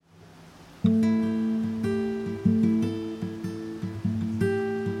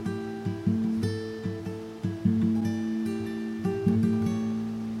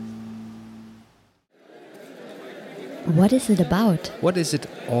What is it about? What is it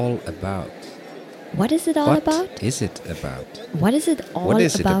all about? What is it all about? What is it about? What is it all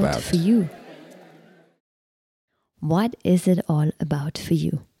about for you? What is it all about for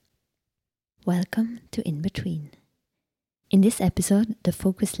you? Welcome to In Between. In this episode, the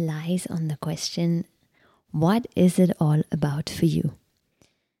focus lies on the question, what is it all about for you?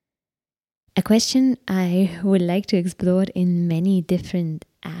 A question I would like to explore in many different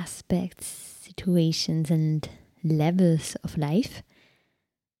aspects, situations, and levels of life.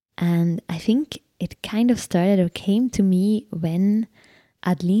 And I think it kind of started or came to me when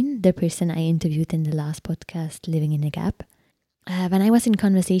Adeline, the person I interviewed in the last podcast, Living in a Gap, when I was in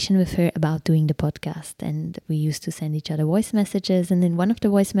conversation with her about doing the podcast, and we used to send each other voice messages. And in one of the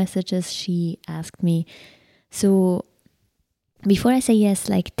voice messages, she asked me, so before I say yes,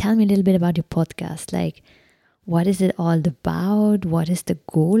 tell me a little bit about your podcast. What is it all about? What is the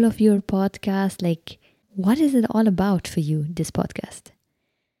goal of your podcast? What is it all about for you, this podcast?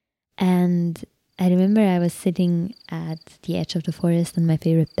 And I remember I was sitting at the edge of the forest on my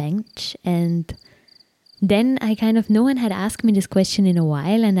favorite bench, and then no one had asked me this question in a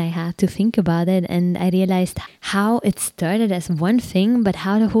while, and I had to think about it, and I realized how it started as one thing, but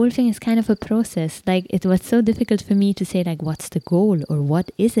how the whole thing is kind of a process. It was so difficult for me to say what's the goal or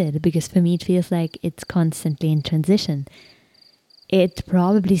what is it, because for me it feels like it's constantly in transition. It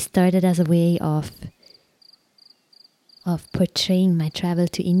probably started as a way of portraying my travel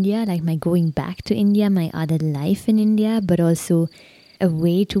to India, my going back to India, my other life in India, but also a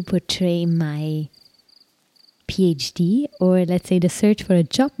way to portray my Ph.D, or let's say the search for a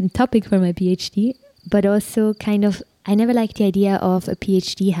topic for my Ph.D, but also I never liked the idea of a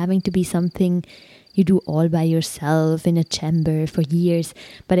Ph.D having to be something you do all by yourself in a chamber for years,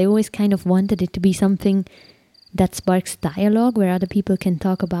 but I always wanted it to be something that sparks dialogue where other people can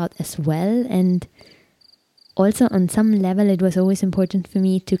talk about as well. And also on some level, it was always important for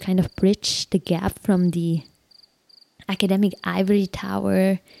me to bridge the gap from the academic ivory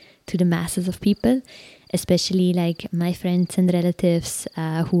tower to the masses of people, especially my friends and relatives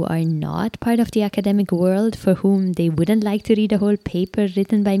who are not part of the academic world, for whom they wouldn't like to read a whole paper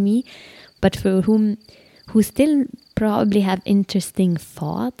written by me, but who still probably have interesting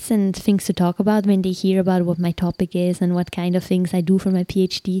thoughts and things to talk about when they hear about what my topic is and what kind of things I do for my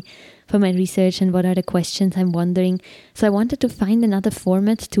PhD, for my research, and what are the questions I'm wondering. So I wanted to find another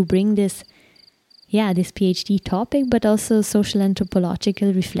format to bring this PhD topic, but also social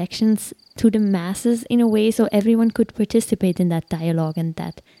anthropological reflections to the masses in a way so everyone could participate in that dialogue and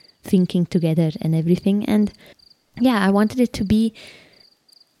that thinking together and everything. And I wanted it to be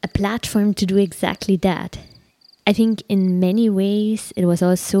a platform to do exactly that. I think in many ways it was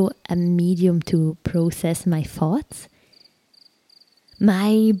also a medium to process my thoughts.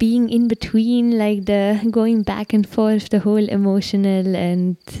 My being in between, the going back and forth, the whole emotional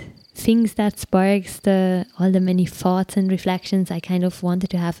and things that sparks all the many thoughts and reflections. I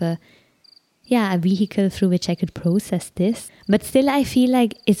wanted to have a vehicle through which I could process this. But still, I feel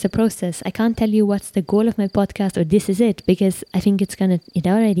like it's a process. I can't tell you what's the goal of my podcast or this is it, because I think it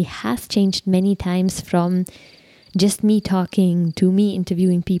already has changed many times from just me talking to me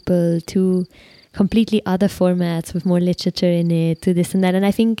interviewing people to completely other formats with more literature in it to this and that. And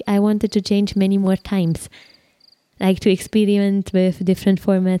I think I wanted to change many more times, to experiment with different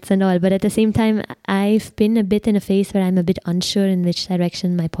formats and all. But at the same time, I've been a bit in a phase where I'm a bit unsure in which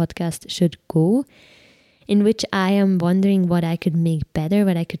direction my podcast should go, in which I am wondering what I could make better,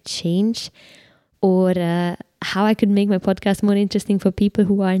 what I could change, or how I could make my podcast more interesting for people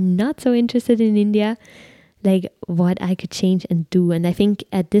who are not so interested in India, what I could change and do. And I think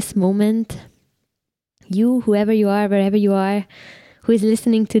at this moment, you, whoever you are, wherever you are, who is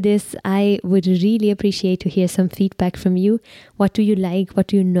listening to this, I would really appreciate to hear some feedback from you. What do you like? What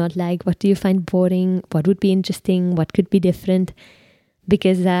do you not like? What do you find boring? What would be interesting? What could be different?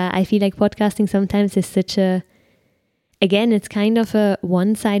 Because I feel like podcasting sometimes is such a, again, it's kind of a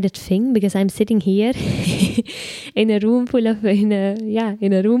one-sided thing, because I'm sitting here in a room in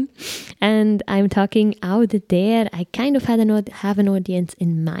a room, and I'm talking out there. I have an audience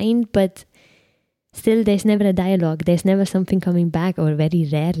in mind, but still, there's never a dialogue. There's never something coming back, or very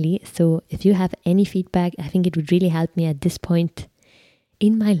rarely. So if you have any feedback, I think it would really help me at this point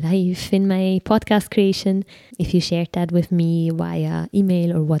in my life, in my podcast creation. If you shared that with me via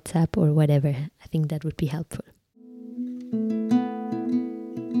email or WhatsApp or whatever, I think that would be helpful.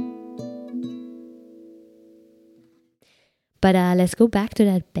 But let's go back to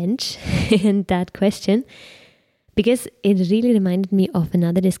that bench and that question, because it really reminded me of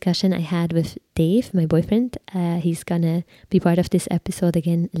another discussion I had with Dave, my boyfriend. He's gonna be part of this episode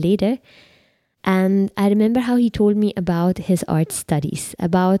again later. And I remember how he told me about his art studies,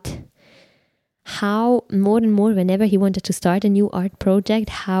 about how more and more whenever he wanted to start a new art project,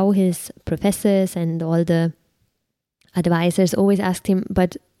 how his professors and all the advisors always asked him,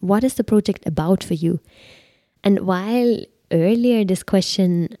 but what is the project about for you? And while earlier this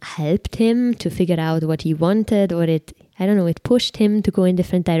question helped him to figure out what he wanted, or it pushed him to go in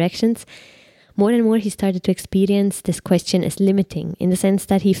different directions, more and more he started to experience this question as limiting, in the sense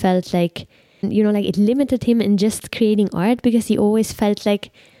that he felt like, like it limited him in just creating art, because he always felt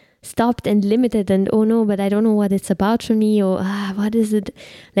like stopped and limited, and oh no, but I don't know what it's about for me, or what is it?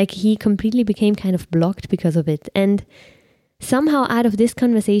 Like he completely became kind of blocked because of it. And somehow out of this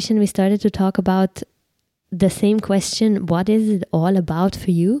conversation, we started to talk about the same question: what is it all about for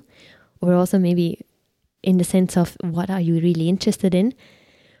you? Or also maybe in the sense of what are you really interested in?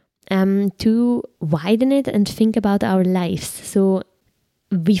 To widen it and think about our lives. So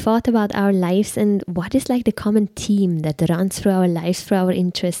we thought about our lives and what is like the common theme that runs through our lives, through our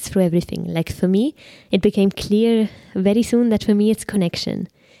interests, through everything. Like for me, it became clear very soon that for me it's connection.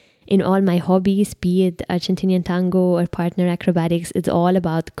 In all my hobbies, be it Argentinian tango or partner acrobatics, it's all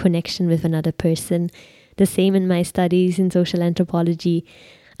about connection with another person. The same in my studies in social anthropology.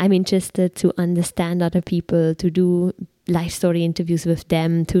 I'm interested to understand other people, to do life story interviews with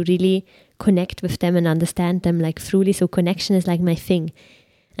them, to really connect with them and understand them like truly. So connection is like my thing.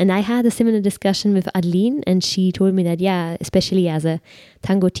 And I had a similar discussion with Adeline, and she told me that, yeah, especially as a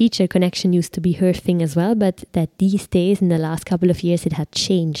tango teacher, connection used to be her thing as well, but that these days, in the last couple of years, it had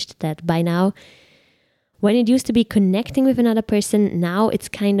changed. That by now, when it used to be connecting with another person, now it's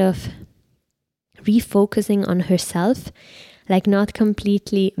kind of refocusing on herself, like not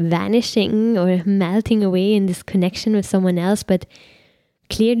completely vanishing or melting away in this connection with someone else, but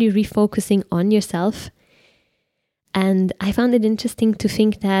clearly refocusing on yourself. And I found it interesting to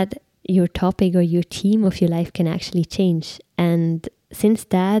think that your topic or your theme of your life can actually change. And since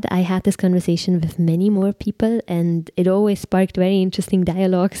that, I had this conversation with many more people, and it always sparked very interesting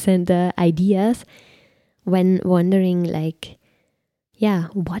dialogues and ideas when wondering like, yeah,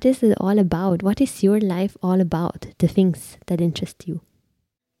 what is it all about? What is your life all about? The things that interest you.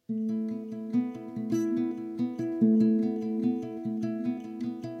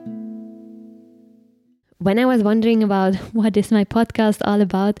 When I was wondering about what is my podcast all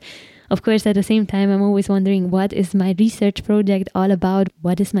about, of course, at the same time, I'm always wondering what is my research project all about?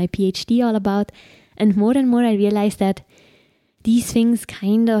 What is my PhD all about? And more I realized that these things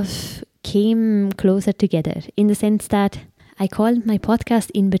kind of came closer together, in the sense that I called my podcast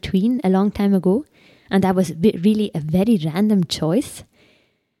In Between a long time ago, and that was really a very random choice.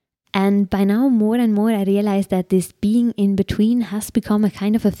 And by now, more and more, I realized that this being in between has become a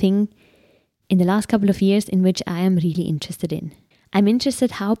kind of a thing in the last couple of years in which I am really interested in. I'm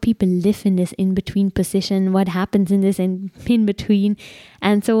interested how people live in this in-between position, what happens in this in-between,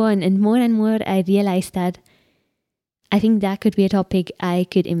 and so on. And more, I realized that I think that could be a topic I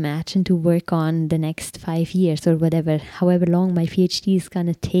could imagine to work on the next 5 years or whatever, however long my PhD is going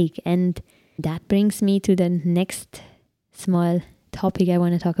to take. And that brings me to the next small topic I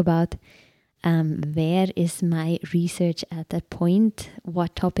want to talk about. Where is my research at that point?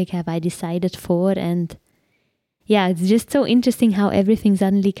 What topic have I decided for? And yeah, it's just so interesting how everything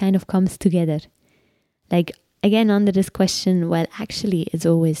suddenly kind of comes together. Like, again, under this question, well, actually, it's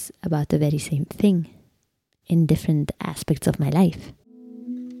always about the very same thing in different aspects of my life.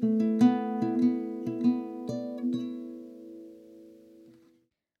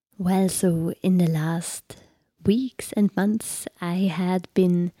 Well, so in the last weeks and months, I had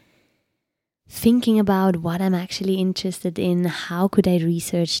been thinking about what I'm actually interested in, how could I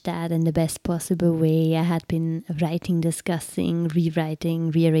research that in the best possible way. I had been writing, discussing,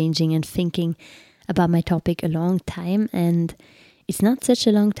 rewriting, rearranging, and thinking about my topic a long time. And it's not such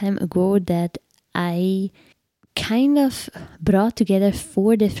a long time ago that I kind of brought together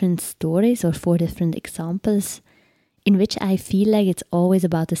 4 different stories or 4 different examples in which I feel like it's always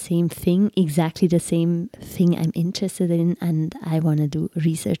about the same thing, exactly the same thing I'm interested in and I want to do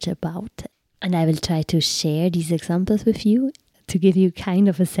research about. And I will try to share these examples with you to give you kind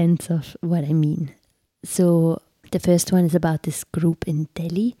of a sense of what I mean. So the first one is about this group in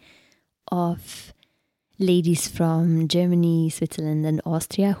Delhi of ladies from Germany, Switzerland and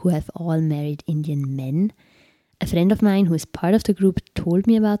Austria who have all married Indian men. A friend of mine who is part of the group told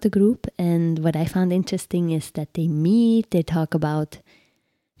me about the group, and what I found interesting is that they meet, they talk about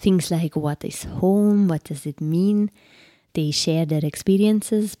things like what is home, what does it mean. They share their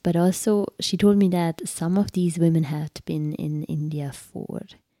experiences, but also she told me that some of these women had been in India for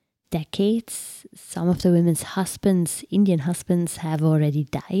decades. Some of the women's husbands, Indian husbands, have already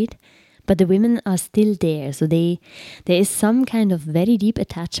died, but the women are still there. So there is some kind of very deep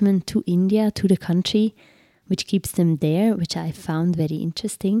attachment to India, to the country, which keeps them there, which I found very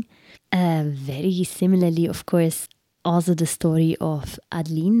interesting. Very similarly, of course, also the story of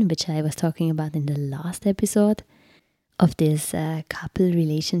Adeline, which I was talking about in the last episode, of this couple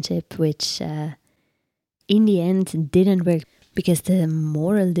relationship, which in the end didn't work because the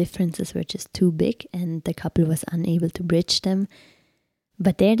moral differences were just too big and the couple was unable to bridge them.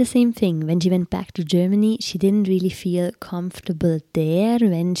 But they're the same thing. When she went back to Germany, she didn't really feel comfortable there.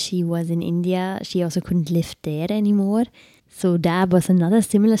 When she was in India, she also couldn't live there anymore. So that was another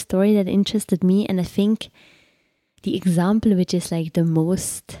similar story that interested me. And I think the example which is like the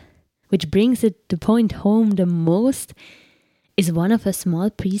most, which brings the point home the most, is one of a small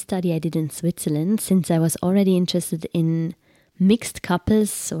pre-study I did in Switzerland, since I was already interested in mixed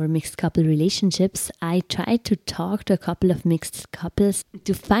couples or mixed couple relationships. I tried to talk to a couple of mixed couples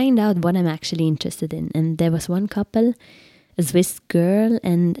to find out what I'm actually interested in. And there was one couple, a Swiss girl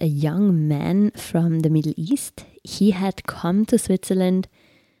and a young man from the Middle East. He had come to Switzerland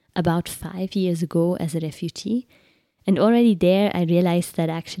about 5 years ago as a refugee. And already there I realized that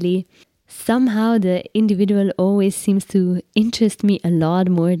actually somehow the individual always seems to interest me a lot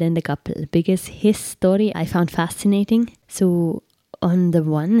more than the couple, because his story I found fascinating. So on the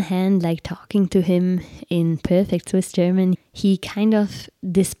one hand, like talking to him in perfect Swiss German, he kind of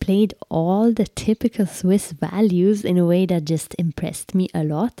displayed all the typical Swiss values in a way that just impressed me a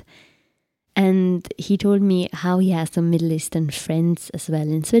lot. And he told me how he has some Middle Eastern friends as well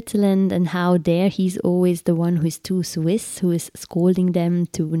in Switzerland, and how there he's always the one who is too Swiss, who is scolding them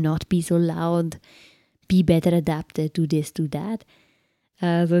to not be so loud, be better adapted, do this, do that.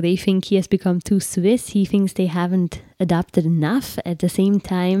 So they think he has become too Swiss. He thinks they haven't adapted enough. At the same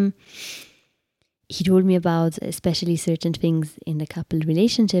time, he told me about especially certain things in the couple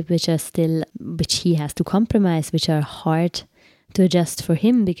relationship which he has to compromise, which are hard to adjust for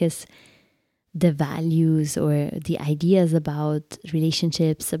him, because the values or the ideas about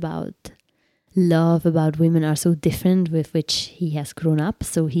relationships, about love, about women are so different with which he has grown up.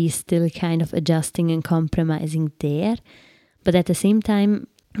 So he's still kind of adjusting and compromising there. But at the same time,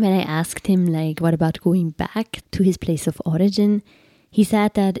 when I asked him, like, what about going back to his place of origin? He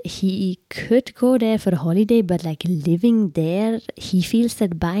said that he could go there for a holiday, but like living there, he feels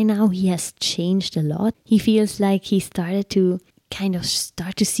that by now he has changed a lot. He feels like he started to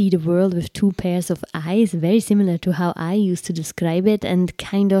see the world with two pairs of eyes, very similar to how I used to describe it, and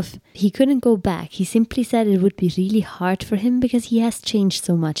he couldn't go back. He simply said it would be really hard for him because he has changed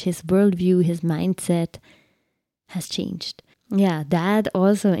so much. His worldview, his mindset has changed. Yeah, that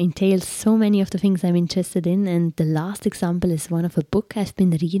also entails so many of the things I'm interested in. And the last example is one of a book I've been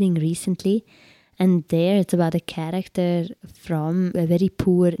reading recently. And there it's about a character from a very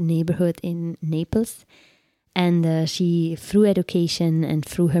poor neighborhood in Naples. And she, through education and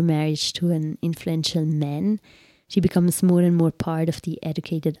through her marriage to an influential man, she becomes more and more part of the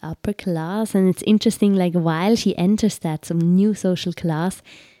educated upper class. And it's interesting, like while she enters that some new social class,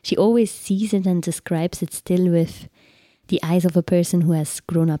 she always sees it and describes it still with the eyes of a person who has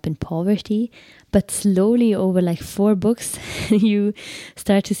grown up in poverty. But slowly over like 4 books, you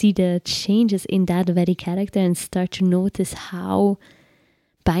start to see the changes in that very character and start to notice how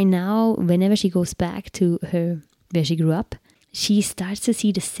by now, whenever she goes back to where she grew up, she starts to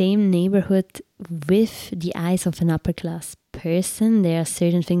see the same neighborhood with the eyes of an upper class person. There are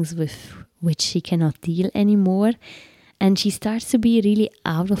certain things with which she cannot deal anymore. And she starts to be really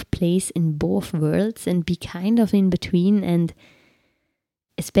out of place in both worlds and be kind of in between, and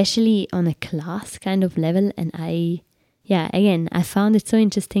especially on a class kind of level. And I found it so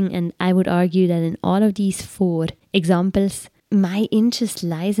interesting. And I would argue that in all of these 4 examples, my interest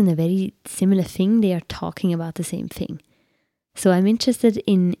lies in a very similar thing. They are talking about the same thing. So I'm interested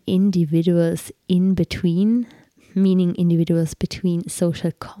in individuals in between, meaning individuals between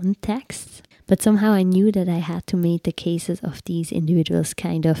social contexts. But somehow I knew that I had to make the cases of these individuals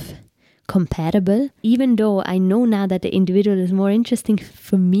kind of compatible. Even though I know now that the individual is more interesting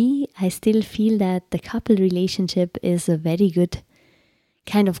for me, I still feel that the couple relationship is a very good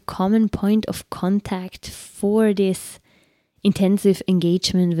kind of common point of contact for this intensive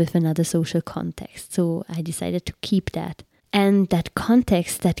engagement with another social context. So I decided to keep that. And that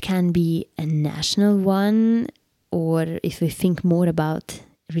context, that can be a national one, or if we think more about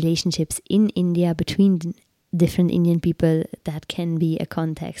relationships in India between different Indian people, that can be a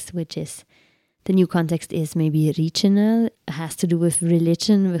context which is, the new context is maybe regional. It has to do with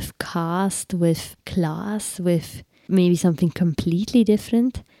religion, with caste, with class, with maybe something completely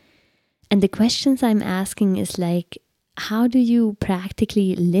different. And the questions I'm asking is like, how do you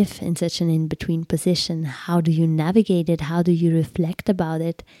practically live in such an in-between position? How do you navigate it? How do you reflect about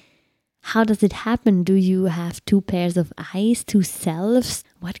it? How does it happen? Do you have two pairs of eyes, two selves?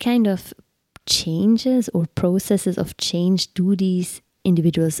 What kind of changes or processes of change do these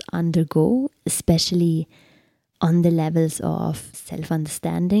individuals undergo, especially on the levels of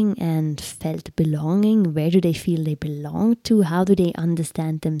self-understanding and felt belonging? Where do they feel they belong to? How do they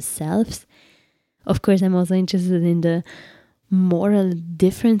understand themselves? Of course, I'm also interested in the moral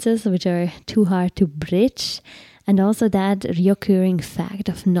differences, which are too hard to bridge. And also that reoccurring fact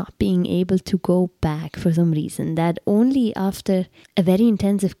of not being able to go back for some reason. That only after a very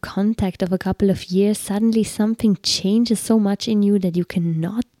intensive contact of a couple of years, suddenly something changes so much in you that you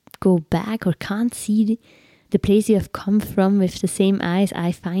cannot go back or can't see the place you have come from with the same eyes.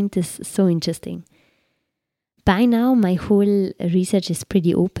 I find this so interesting. By now, my whole research is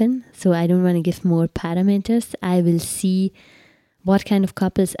pretty open, so I don't want to give more parameters. I will see what kind of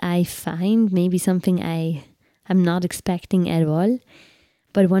couples I find, maybe something I'm not expecting at all.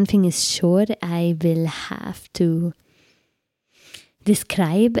 But one thing is sure, I will have to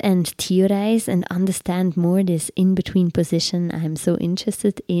describe and theorize and understand more this in-between position I'm so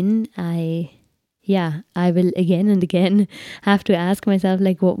interested in. I will again and again have to ask myself,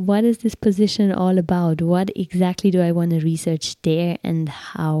 like, what is this position all about? What exactly do I want to research there, and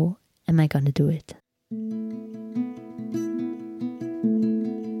how am I going to do it?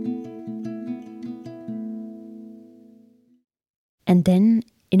 And then,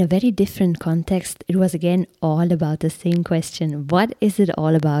 in a very different context, it was again all about the same question. What is it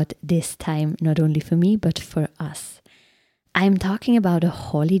all about this time, not only for me, but for us? I'm talking about a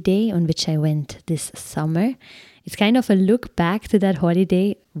holiday on which I went this summer. It's kind of a look back to that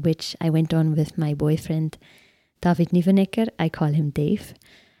holiday, which I went on with my boyfriend, David Nivenecker. I call him Dave.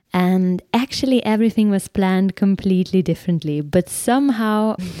 And actually everything was planned completely differently, but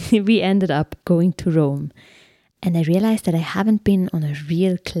somehow we ended up going to Rome. And I realized that I haven't been on a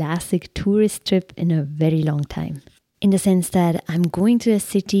real classic tourist trip in a very long time. In the sense that I'm going to a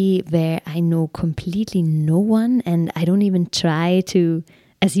city where I know completely no one, and I don't even try to,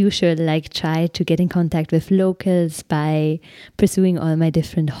 as usual, try to get in contact with locals by pursuing all my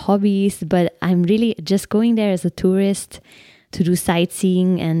different hobbies. But I'm really just going there as a tourist to do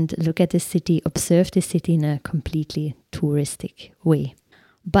sightseeing and look at the city, observe the city in a completely touristic way.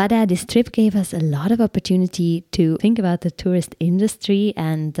 But this trip gave us a lot of opportunity to think about the tourist industry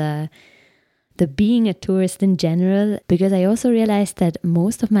and the being a tourist in general, because I also realized that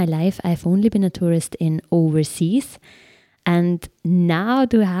most of my life I've only been a tourist in overseas, and now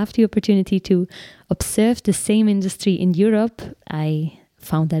to have the opportunity to observe the same industry in Europe, I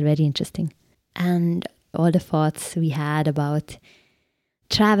found that very interesting. And all the thoughts we had about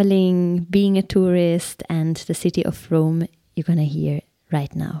traveling, being a tourist, and the city of Rome, you're gonna hear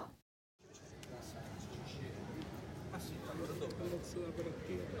right now.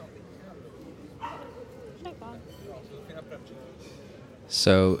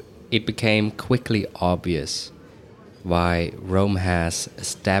 So it became quickly obvious why Rome has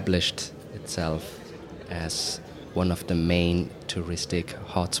established itself as one of the main touristic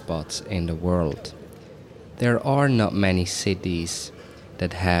hotspots in the world. There are not many cities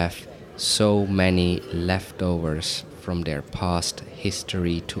that have so many leftovers from their past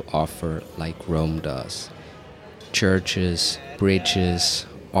history to offer like Rome does. Churches, bridges,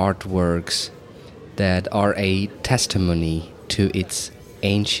 artworks that are a testimony to its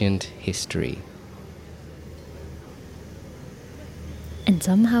ancient history. And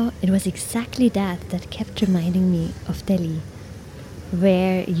somehow it was exactly that kept reminding me of Delhi,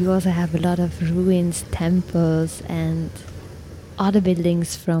 where you also have a lot of ruins, temples, and other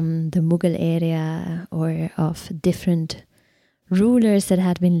buildings from the Mughal area or of different rulers that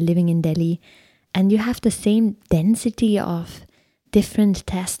had been living in Delhi. And you have the same density of different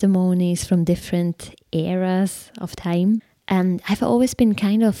testimonies from different eras of time. And I've always been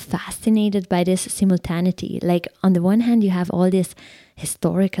kind of fascinated by this simultaneity. Like, on the one hand, you have all these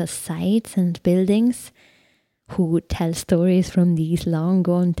historical sites and buildings who tell stories from these long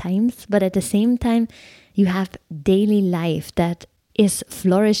gone times. But at the same time, you have daily life that is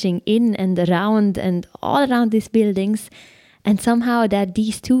flourishing in and around and all around these buildings. And somehow that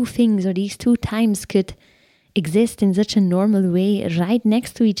these two things or these two times could exist in such a normal way right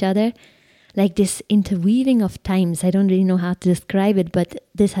next to each other. Like this interweaving of times, I don't really know how to describe it, but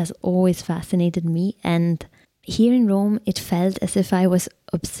this has always fascinated me. And here in Rome, it felt as if I was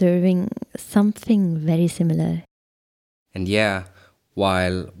observing something very similar. And yeah,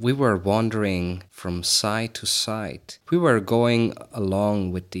 while we were wandering from side to side, we were going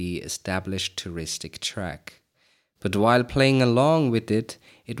along with the established touristic track. But while playing along with it,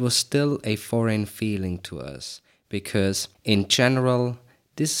 it was still a foreign feeling to us, because in general,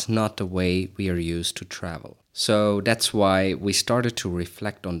 this is not the way we are used to travel. So that's why we started to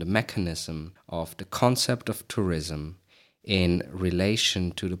reflect on the mechanism of the concept of tourism in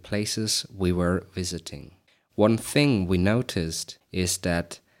relation to the places we were visiting. One thing we noticed is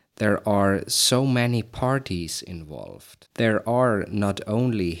that there are so many parties involved. There are not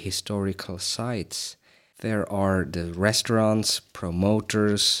only historical sites, there are the restaurants,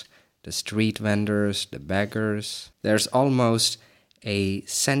 promoters, the street vendors, the beggars. There's almost a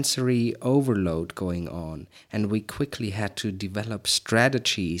sensory overload going on, and we quickly had to develop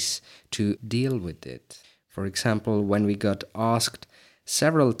strategies to deal with it. For example, when we got asked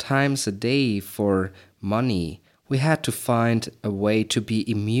several times a day for money, we had to find a way to be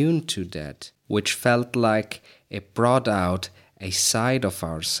immune to that, which felt like it brought out a side of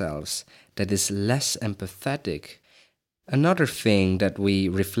ourselves that is less empathetic. Another thing that we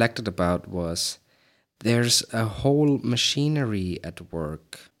reflected about was there's a whole machinery at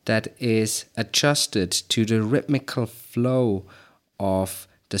work that is adjusted to the rhythmical flow of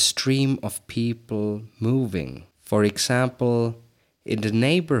the stream of people moving. For example, in the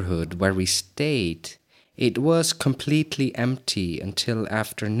neighborhood where we stayed, it was completely empty until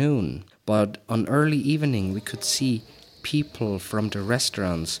afternoon, but on early evening we could see people from the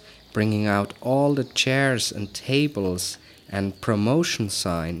restaurants bringing out all the chairs and tables and promotion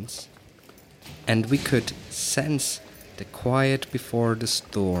signs, and we could sense the quiet before the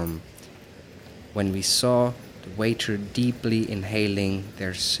storm when we saw the waiter deeply inhaling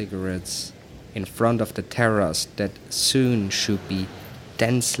their cigarettes in front of the terrace that soon should be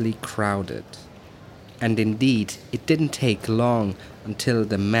densely crowded. And indeed, it didn't take long until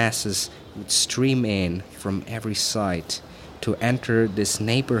the masses would stream in from every side to enter this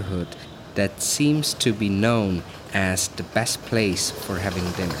neighborhood that seems to be known as the best place for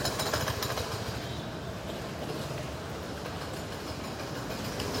having dinner.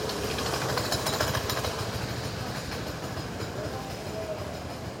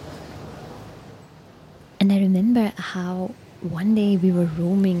 And I remember how one day we were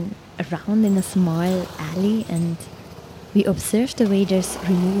roaming around in a small alley and we observed the waiters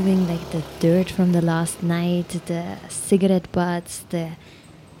removing like the dirt from the last night, the cigarette butts, the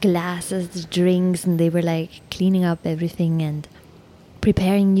glasses, the drinks, and they were like cleaning up everything and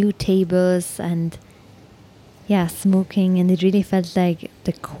preparing new tables and smoking, and it really felt like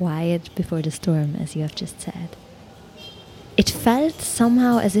the quiet before the storm, as you have just said. It felt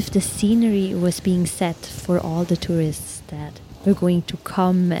somehow as if the scenery was being set for all the tourists that were going to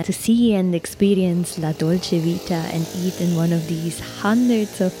come to see and experience La Dolce Vita and eat in one of these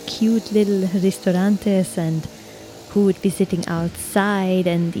hundreds of cute little ristorantes, and who would be sitting outside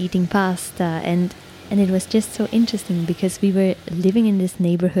and eating pasta. And it was just so interesting because we were living in this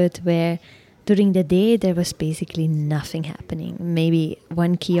neighborhood where during the day there was basically nothing happening. Maybe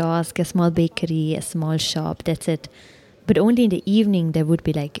one kiosk, a small bakery, a small shop, that's it. But only in the evening there would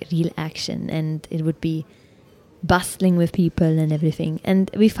be like real action, and it would be bustling with people and everything. And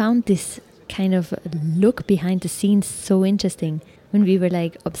we found this kind of look behind the scenes so interesting when we were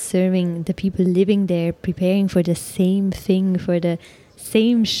like observing the people living there, preparing for the same thing, for the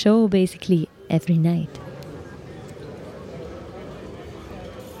same show basically every night.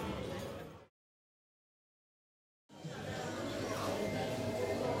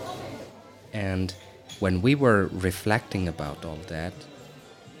 And when we were reflecting about all that,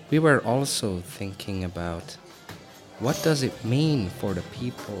 we were also thinking about what does it mean for the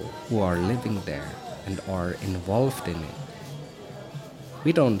people who are living there and are involved in it.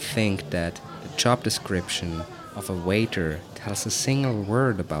 We don't think that the job description of a waiter tells a single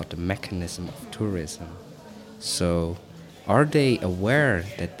word about the mechanism of tourism. So, are they aware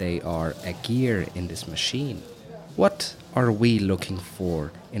that they are a gear in this machine? What are we looking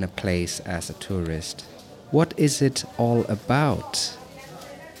for in a place as a tourist? What is it all about?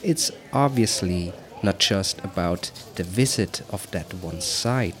 It's obviously not just about the visit of that one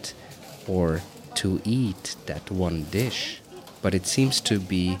site or to eat that one dish, but it seems to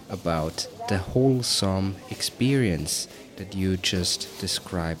be about the wholesome experience that you just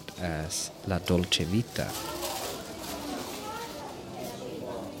described as La Dolce Vita.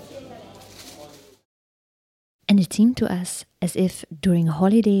 And it seemed to us as if during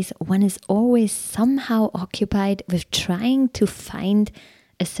holidays one is always somehow occupied with trying to find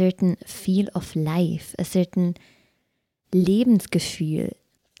a certain feel of life, a certain Lebensgefühl,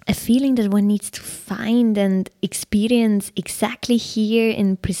 a feeling that one needs to find and experience exactly here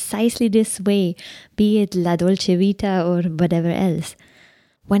in precisely this way, be it La Dolce Vita or whatever else.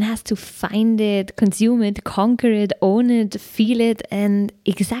 one has to find it, consume it, conquer it, own it, feel it. And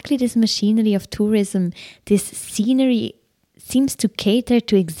exactly this machinery of tourism, this scenery seems to cater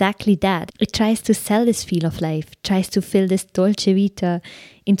to exactly that. It tries to sell this feel of life, tries to fill this dolce vita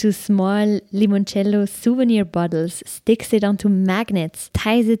into small limoncello souvenir bottles, sticks it onto magnets,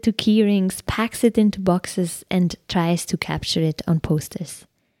 ties it to key rings, packs it into boxes, and tries to capture it on posters.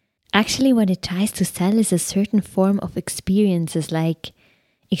 Actually, what it tries to sell is a certain form of experiences, like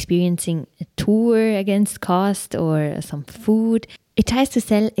experiencing a tour against cost or some food. It tries to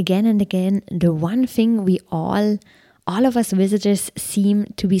sell again and again the one thing we all of us visitors seem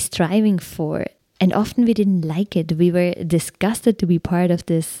to be striving for. And often we didn't like it. We were disgusted to be part of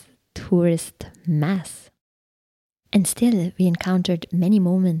this tourist mass. And still, we encountered many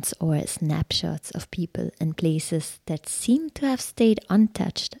moments or snapshots of people and places that seem to have stayed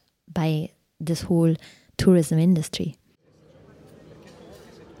untouched by this whole tourism industry.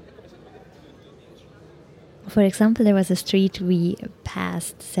 For example, there was a street we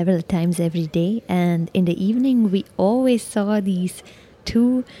passed several times every day, and in the evening we always saw these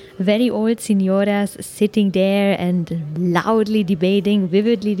two very old signoras sitting there and loudly debating,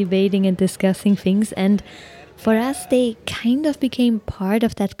 vividly debating and discussing things. And for us, they kind of became part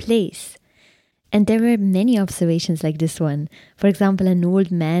of that place. And there were many observations like this one. For example, an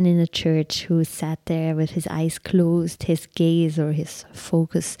old man in a church who sat there with his eyes closed, his gaze or his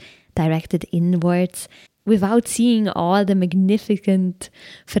focus directed inwards, without seeing all the magnificent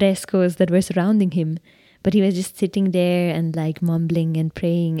frescoes that were surrounding him. But he was just sitting there and like mumbling and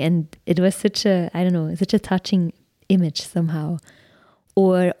praying. And it was such a touching image somehow.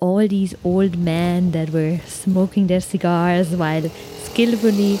 Or all these old men that were smoking their cigars while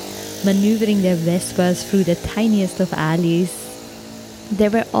skillfully maneuvering their Vespas through the tiniest of alleys.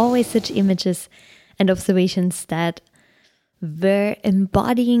 There were always such images and observations that were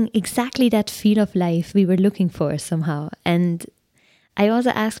embodying exactly that feel of life we were looking for somehow. And I also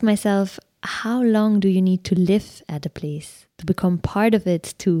asked myself, how long do you need to live at a place to become part of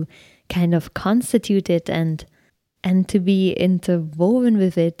it, to kind of constitute it and to be interwoven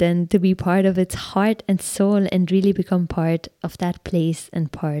with it and to be part of its heart and soul and really become part of that place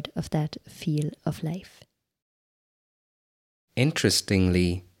and part of that feel of life?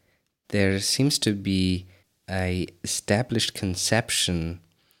 Interestingly, there seems to be an established conception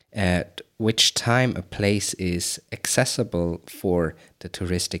at which time a place is accessible for the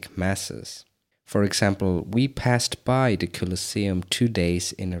touristic masses. For example, we passed by the Colosseum 2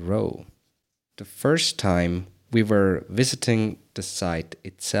 days in a row. The first time we were visiting the site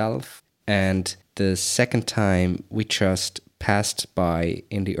itself, and the second time we just passed by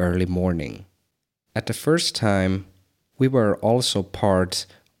in the early morning. At the first time, we were also part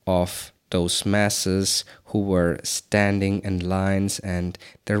of those masses who were standing in lines, and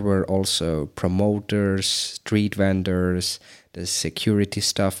there were also promoters, street vendors, the security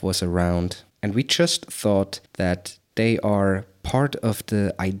staff was around. And we just thought that they are part of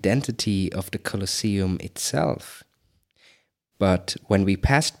the identity of the Colosseum itself. But when we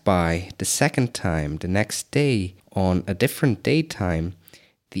passed by the second time, the next day, on a different daytime,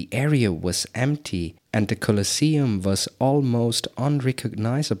 the area was empty and the Colosseum was almost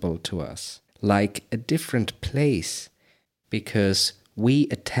unrecognizable to us, like a different place, because we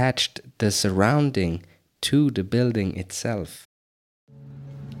attached the surrounding to the building itself.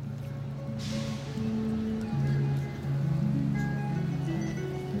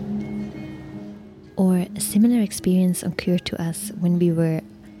 Or a similar experience occurred to us when we were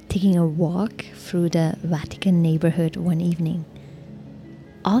taking a walk through the Vatican neighborhood one evening.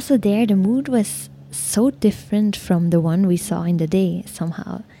 Also there, the mood was so different from the one we saw in the day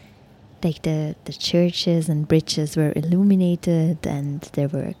somehow. Like the churches and bridges were illuminated, and there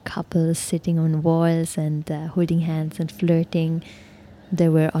were couples sitting on walls and holding hands and flirting.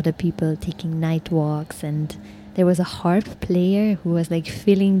 There were other people taking night walks, and there was a harp player who was like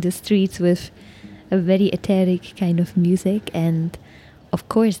filling the streets with a very etheric kind of music. And of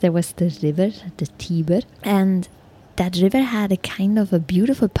course there was the river, the Tiber, and that river had a kind of a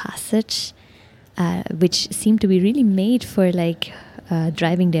beautiful passage which seemed to be really made for like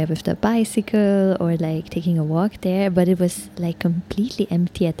driving there with the bicycle or like taking a walk there, but it was like completely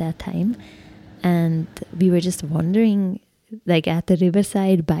empty at that time. And we were just wandering like at the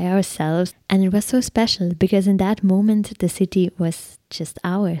riverside by ourselves, and it was so special because in that moment the city was just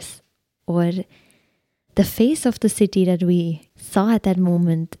ours. Or the face of the city that we saw at that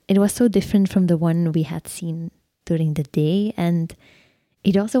moment, it was so different from the one we had seen during the day, and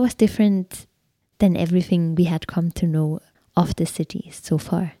it also was different than everything we had come to know of the city so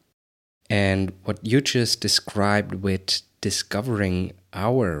far. And what you just described with discovering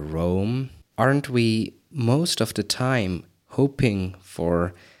our Rome, aren't we most of the time hoping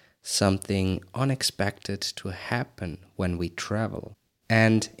for something unexpected to happen when we travel?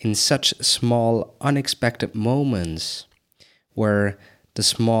 And in such small, unexpected moments where the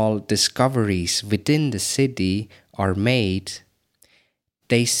small discoveries within the city are made,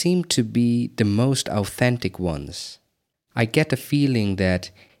 they seem to be the most authentic ones. I get the feeling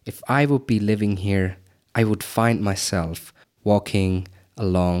that if I would be living here, I would find myself walking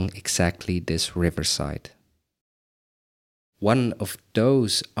along exactly this riverside. One of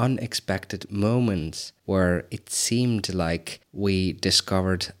those unexpected moments where it seemed like we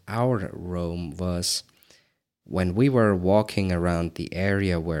discovered our Rome was when we were walking around the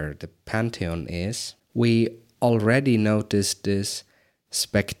area where the Pantheon is. We already noticed this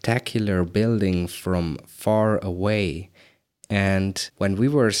spectacular building from far away, and when we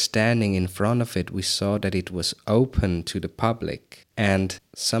were standing in front of it, we saw that it was open to the public, and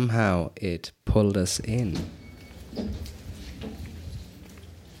somehow it pulled us in.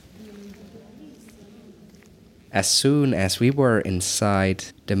 As soon as we were inside,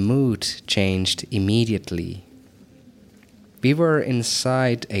 the mood changed immediately. We were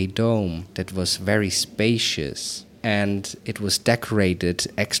inside a dome that was very spacious, and it was decorated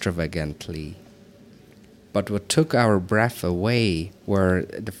extravagantly. But what took our breath away were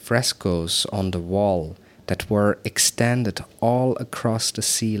the frescoes on the wall that were extended all across the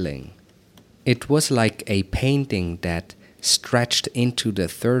ceiling. It was like a painting that stretched into the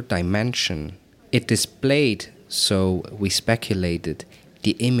third dimension. It displayed, so we speculated,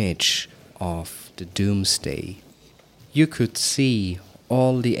 the image of the doomsday. You could see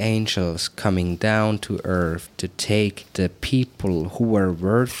all the angels coming down to earth to take the people who were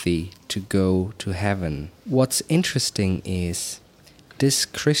worthy to go to heaven. What's interesting is this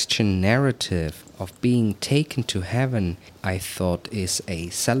Christian narrative of being taken to heaven, I thought, is a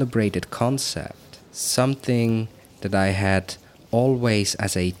celebrated concept, something that I had always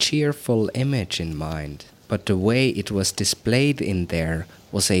as a cheerful image in mind. But the way it was displayed in there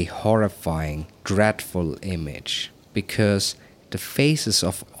was a horrifying, dreadful image, because the faces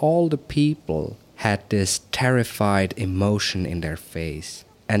of all the people had this terrified emotion in their face.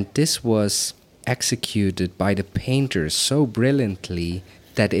 And this was executed by the painter so brilliantly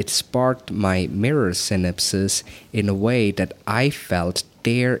that it sparked my mirror synapses in a way that I felt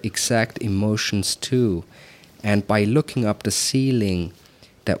their exact emotions too. And by looking up the ceiling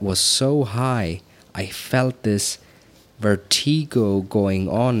that was so high, I felt this vertigo going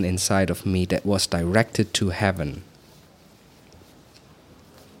on inside of me that was directed to heaven.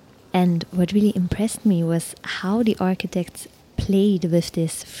 And what really impressed me was how the architects played with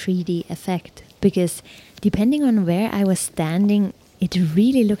this 3D effect, because depending on where I was standing, it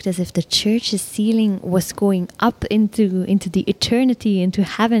really looked as if the church's ceiling was going up into the eternity, into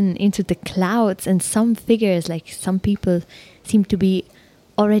heaven, into the clouds, and some figures, like some people, seemed to be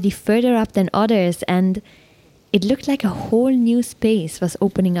already further up than others, and it looked like a whole new space was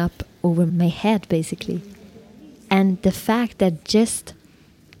opening up over my head, basically. And the fact that just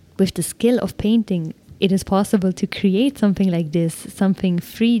with the skill of painting, it is possible to create something like this, something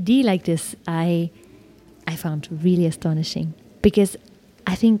 3D like this, I found really astonishing. Because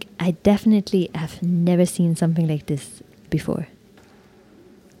I think I definitely have never seen something like this before.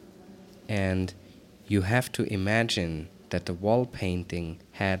 And you have to imagine that the wall painting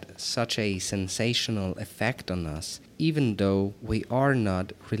had such a sensational effect on us, even though we are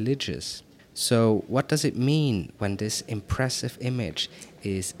not religious. So what does it mean when this impressive image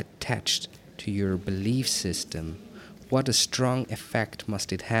is attached to your belief system? What a strong effect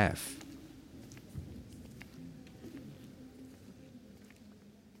must it have?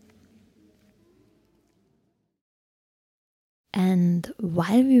 And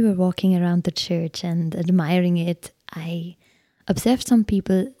while we were walking around the church and admiring it, I observed some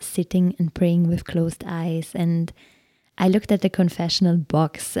people sitting and praying with closed eyes, and I looked at the confessional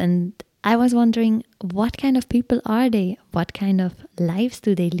box and I was wondering, what kind of people are they? What kind of lives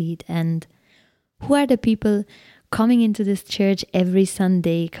do they lead? And who are the people coming into this church every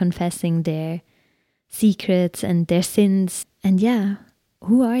Sunday confessing their secrets and their sins? And yeah,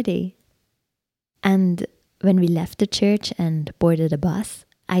 who are they? And when we left the church and boarded a bus,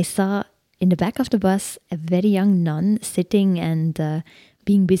 I saw in the back of the bus a very young nun sitting and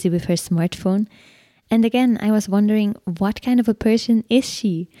being busy with her smartphone. And again, I was wondering, what kind of a person is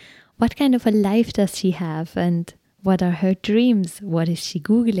she? What kind of a life does she have? And what are her dreams? What is she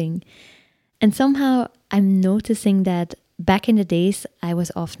Googling? And somehow I'm noticing that back in the days, I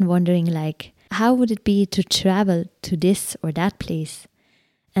was often wondering, like, how would it be to travel to this or that place?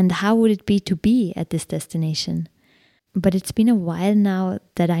 And how would it be to be at this destination? But it's been a while now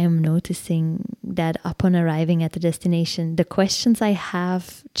that I am noticing that upon arriving at the destination, the questions I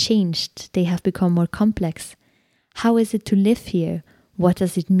have changed. They have become more complex. How is it to live here? What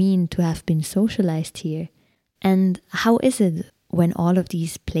does it mean to have been socialized here? And how is it when all of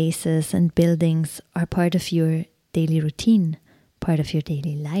these places and buildings are part of your daily routine, part of your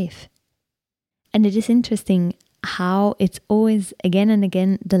daily life? And it is interesting how it's always, again and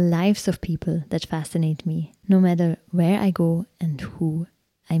again, the lives of people that fascinate me, no matter where I go and who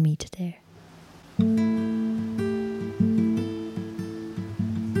I meet there.